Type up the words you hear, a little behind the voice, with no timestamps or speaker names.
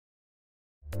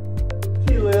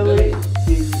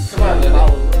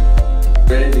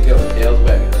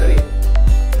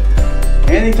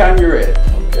anytime you're ready.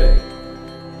 Okay.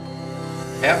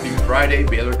 Happy Friday,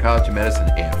 Baylor College of Medicine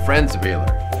and friends of Baylor.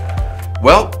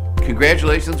 Well,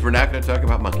 congratulations. We're not going to talk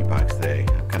about monkeypox today.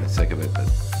 I'm kind of sick of it,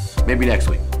 but maybe next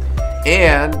week.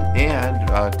 And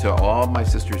to all my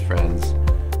sister's friends,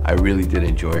 I really did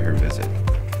enjoy her visit.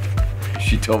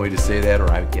 She told me to say that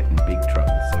or I'd get in big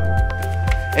trouble. So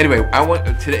anyway,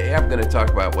 today I'm going to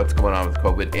talk about what's going on with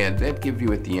COVID and then give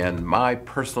you at the end my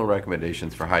personal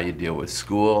recommendations for how you deal with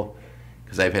school,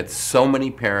 because I've had so many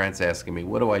parents asking me,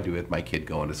 what do I do with my kid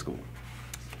going to school?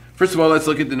 First of all, let's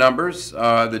look at the numbers.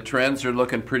 The trends are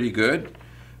looking pretty good.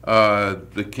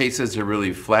 The cases are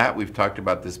really flat. We've talked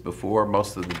about this before.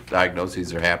 Most of the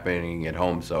diagnoses are happening at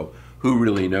home, so who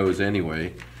really knows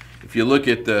anyway? If you look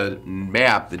at the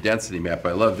map, the density map,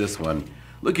 I love this one.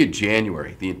 Look at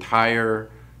January. The entire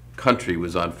country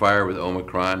was on fire with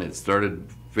Omicron. It started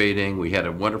fading. We had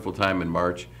a wonderful time in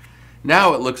March.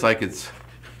 Now it looks like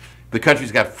the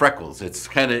country's got freckles. It's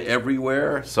kind of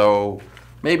everywhere, so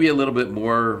maybe a little bit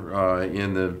more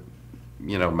in the,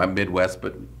 my Midwest,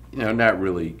 but not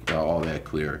really all that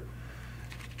clear.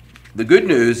 The good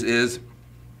news is,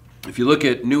 if you look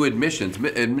at new admissions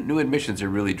are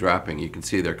really dropping. You can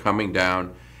see they're coming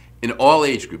down in all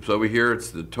age groups. Over here, it's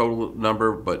the total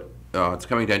number, but it's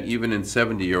coming down even in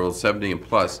 70-year-olds, 70 and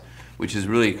plus, which is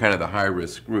really kind of the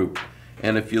high-risk group.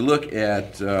 And if you look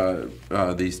at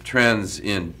these trends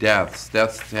in deaths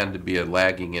tend to be a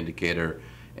lagging indicator,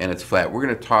 and it's flat. We're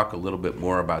going to talk a little bit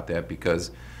more about that because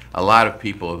a lot of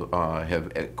people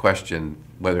have questioned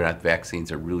whether or not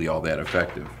vaccines are really all that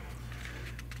effective.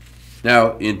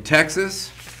 Now, in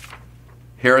Texas,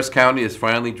 Harris County has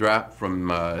finally dropped from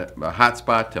a hot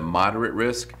spot to moderate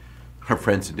risk. Our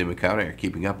friends in Dimmock County are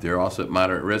keeping up. They're also at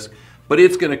moderate risk. But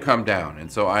it's going to come down,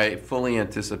 and so I fully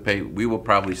anticipate we will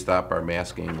probably stop our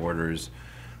masking orders.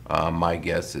 My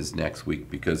guess is next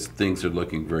week because things are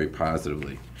looking very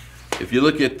positively. If you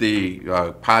look at the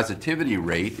positivity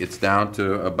rate, it's down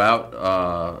to about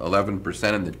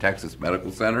 11% in the Texas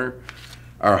Medical Center.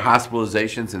 Our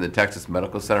hospitalizations in the Texas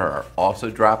Medical Center are also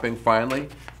dropping finally.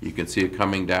 You can see it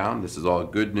coming down. This is all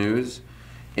good news.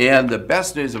 And the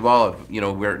best news of all,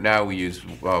 now we use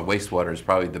wastewater is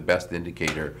probably the best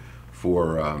indicator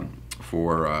for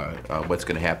what's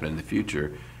going to happen in the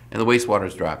future. And the wastewater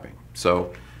is dropping.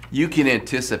 So you can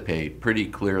anticipate pretty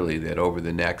clearly that over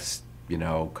the next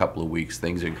couple of weeks,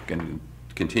 things are going to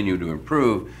continue to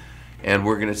improve, and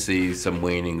we're going to see some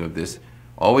waning of this.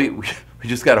 We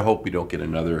just got to hope we don't get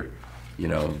another,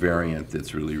 variant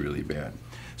that's really, really bad.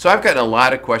 So I've gotten a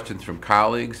lot of questions from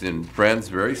colleagues and friends,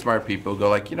 very smart people, go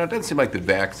like, it doesn't seem like the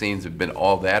vaccines have been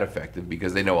all that effective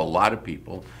because they know a lot of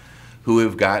people who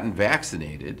have gotten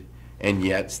vaccinated and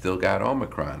yet still got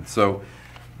Omicron. So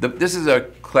this is a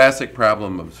classic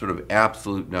problem of sort of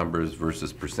absolute numbers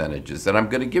versus percentages. And I'm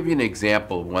going to give you an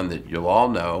example of one that you'll all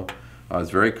know.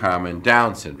 It's very common,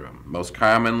 Down syndrome. Most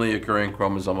commonly occurring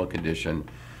chromosomal condition.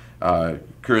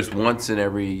 Occurs once in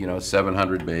every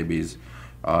 700 babies.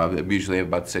 They usually have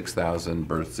about 6,000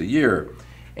 births a year.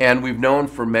 And we've known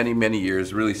for many, many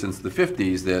years, really since the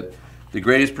 50s, that the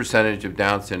greatest percentage of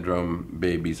Down syndrome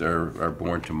babies are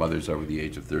born to mothers over the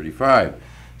age of 35.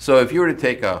 So if you were to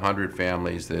take 100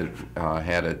 families that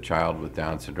had a child with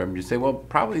Down syndrome, you'd say, well,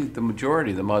 probably the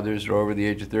majority of the mothers are over the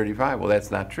age of 35. Well,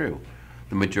 that's not true.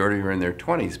 The majority are in their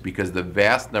 20s because the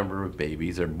vast number of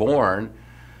babies are born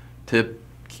to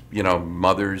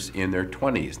mothers in their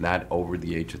 20s, not over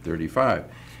the age of 35.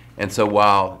 And so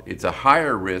while it's a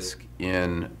higher risk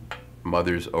in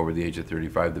mothers over the age of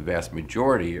 35, the vast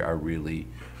majority are really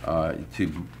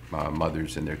to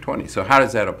mothers in their 20s. So how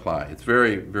does that apply? It's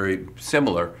very, very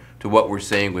similar to what we're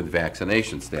saying with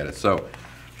vaccination status. So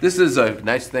this is a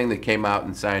nice thing that came out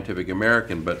in Scientific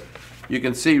American, but you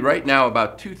can see right now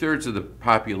about 2/3 of the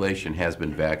population has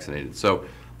been vaccinated. So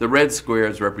the red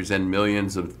squares represent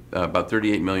millions of, about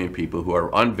 38 million people who are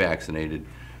unvaccinated.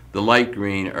 The light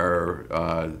green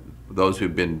are those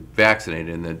who've been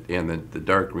vaccinated, and the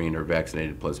dark green are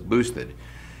vaccinated plus boosted.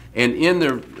 And in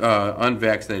the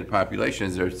unvaccinated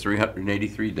populations, there's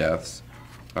 383 deaths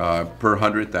per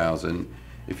 100,000.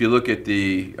 If you look at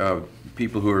the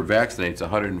people who are vaccinated, it's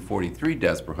 143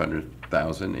 deaths per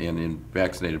 100,000, and in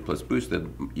vaccinated plus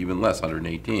boosted, even less,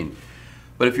 118.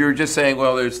 But if you were just saying,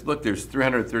 well, there's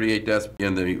 338 deaths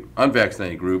in the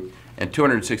unvaccinated group and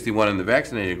 261 in the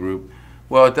vaccinated group,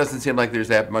 well, it doesn't seem like there's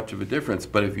that much of a difference.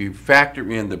 But if you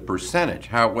factor in the percentage,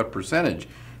 what percentage,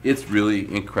 it's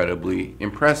really incredibly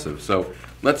impressive. So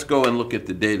let's go and look at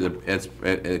the data as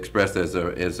expressed as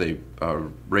a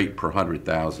rate per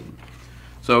 100,000.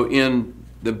 So in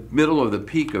the middle of the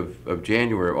peak of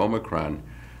January, Omicron,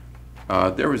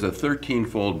 there was a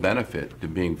 13-fold benefit to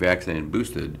being vaccinated and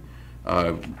boosted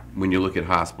when you look at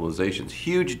hospitalizations.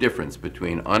 Huge difference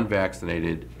between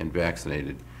unvaccinated and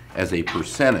vaccinated as a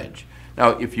percentage.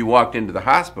 Now, if you walked into the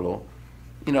hospital,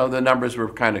 you know, the numbers were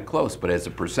kind of close, but as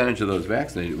a percentage of those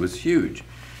vaccinated, it was huge.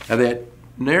 Now,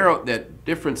 that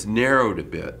difference narrowed a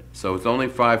bit, so it's only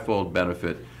 5-fold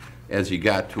benefit as you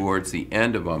got towards the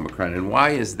end of Omicron. And why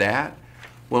is that?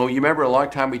 Well, you remember a long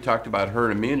time we talked about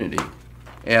herd immunity.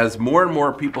 As more and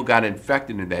more people got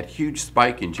infected in that huge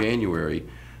spike in January,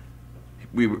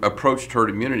 we approached herd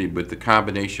immunity with the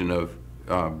combination of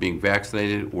being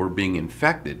vaccinated or being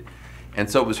infected. And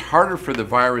so it was harder for the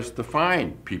virus to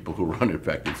find people who were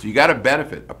uninfected. So you got a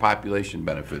benefit, a population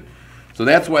benefit. So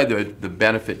that's why the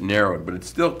benefit narrowed, but it's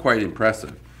still quite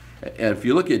impressive. And if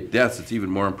you look at deaths, it's even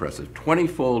more impressive.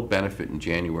 20-fold benefit in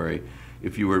January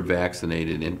if you were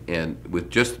vaccinated and with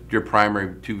just your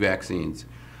primary 2 vaccines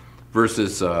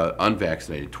versus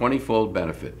unvaccinated, 20-fold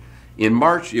benefit. In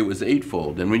March, it was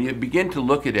 8-fold. And when you begin to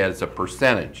look at it as a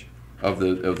percentage of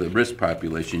the risk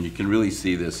population, you can really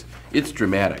see this. It's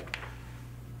dramatic.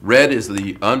 Red is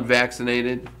the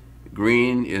unvaccinated,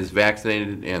 green is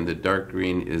vaccinated, and the dark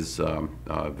green is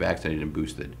vaccinated and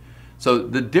boosted. So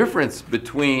the difference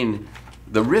between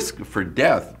the risk for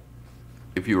death,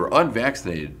 if you were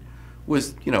unvaccinated,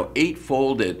 was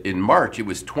 8-fold in March. It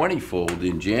was 20-fold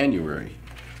in January.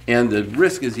 And the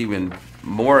risk is even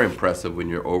more impressive when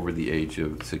you're over the age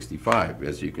of 65,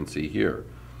 as you can see here.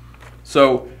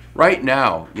 So right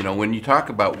now, when you talk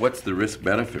about what's the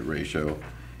risk-benefit ratio,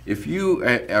 if you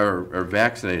are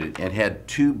vaccinated and had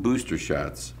 2 booster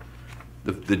shots,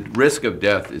 the risk of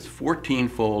death is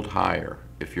 14-fold higher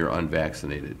if you're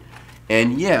unvaccinated.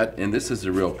 And yet, and this is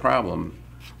a real problem,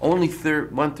 only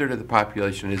 1/3 of the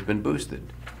population has been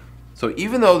boosted. So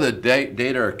even though the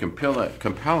data are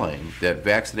compelling that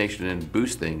vaccination and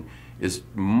boosting is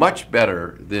much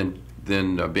better than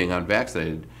being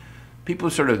unvaccinated, people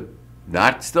are sort of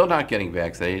still not getting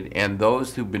vaccinated, and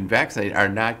those who've been vaccinated are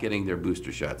not getting their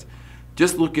booster shots.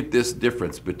 Just look at this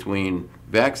difference between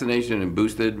vaccination and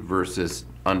boosted versus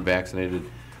unvaccinated.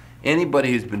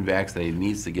 Anybody who's been vaccinated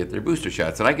needs to get their booster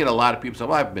shots. And I get a lot of people say,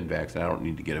 well, I've been vaccinated, I don't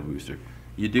need to get a booster.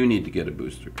 You do need to get a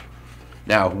booster.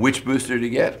 Now, which booster to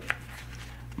get?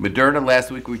 Moderna, last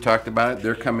week we talked about it.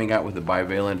 They're coming out with a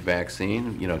bivalent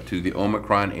vaccine, to the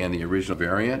Omicron and the original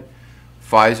variant.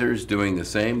 Pfizer's doing the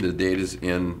same. The data's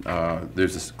in,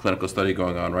 there's a clinical study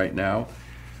going on right now.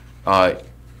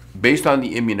 Based on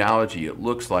the immunology, it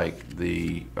looks like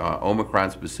the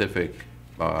Omicron-specific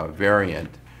variant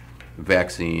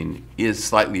vaccine is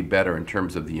slightly better in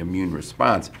terms of the immune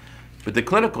response. But the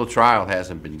clinical trial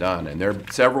hasn't been done, and there are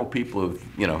several people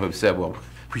who've said, well,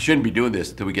 we shouldn't be doing this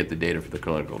until we get the data for the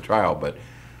clinical trial. But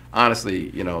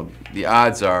honestly, the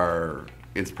odds are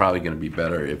it's probably going to be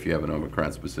better if you have an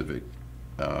Omicron-specific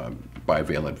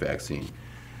bivalent vaccine.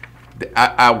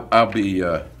 I'll be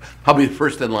the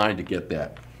first in line to get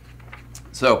that.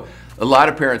 So a lot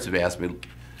of parents have asked me,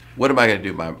 what am I going to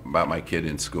do about my kid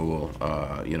in school?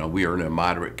 We are in a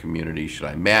moderate community. Should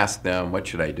I mask them? What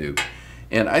should I do?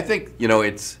 And I think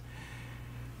it's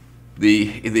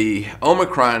the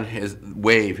Omicron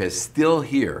wave is still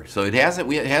here, so it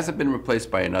hasn't been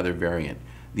replaced by another variant.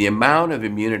 The amount of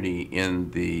immunity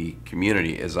in the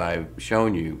community, as I've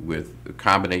shown you with a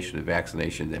combination of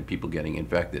vaccinations and people getting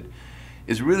infected,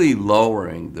 is really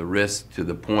lowering the risk to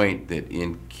the point that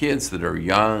in kids that are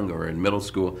young or in middle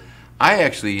school, I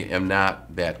actually am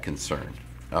not that concerned.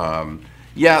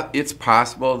 Yeah, it's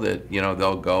possible that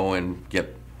they'll go and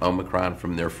get Omicron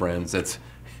from their friends.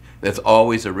 That's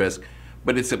always a risk,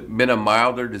 but it's been a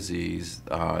milder disease.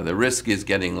 The risk is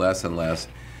getting less and less.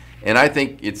 And I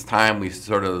think it's time we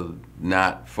sort of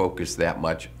not focus that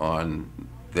much on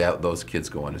those kids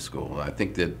going to school. I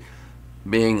think that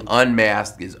being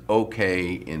unmasked is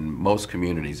okay in most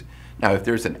communities. Now, if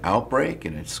there's an outbreak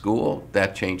in a school,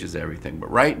 that changes everything. But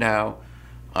right now,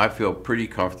 I feel pretty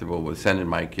comfortable with sending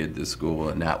my kid to school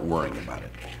and not worrying about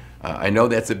it. I know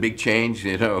that's a big change.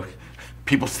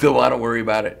 People still want to worry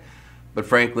about it. But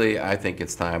frankly, I think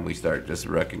it's time we start just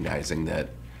recognizing that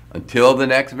until the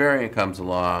next variant comes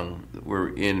along,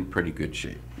 we're in pretty good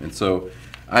shape. And so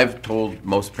I've told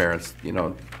most parents,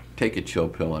 take a chill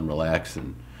pill and relax,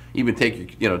 and even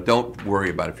take your, don't worry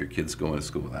about if your kid's going to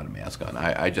school without a mask on.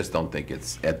 I just don't think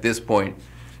at this point,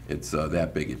 it's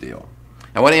that big a deal.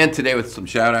 I want to end today with some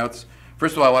shout outs.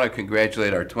 First of all, I want to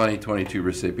congratulate our 2022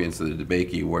 recipients of the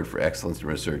DeBakey Award for Excellence in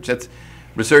Research.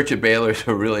 Research at Baylor is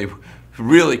really,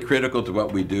 really critical to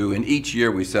what we do, and each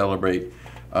year we celebrate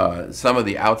some of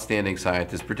the outstanding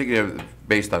scientists, particularly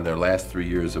based on their last 3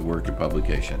 years of work and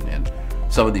publication. And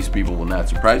Some of these people will not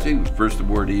surprise you. The first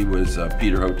awardee was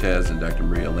Peter Hotez and Dr.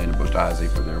 Maria Elena Botazzi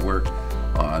for their work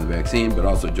on the vaccine, but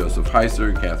also Joseph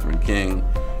Heiser, Catherine King,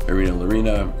 Irina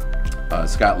Larina,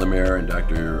 Scott Lemaire, and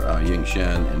Dr. Ying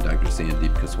Shen, and Dr.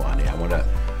 Sandeep Kaswani. I want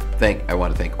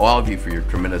to thank all of you for your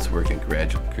tremendous work and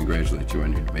congratulate you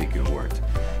on your DeMakey Awards.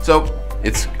 So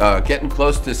it's getting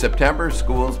close to September.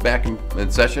 School's back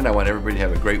in session. I want everybody to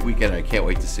have a great weekend. I can't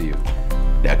wait to see you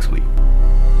next week.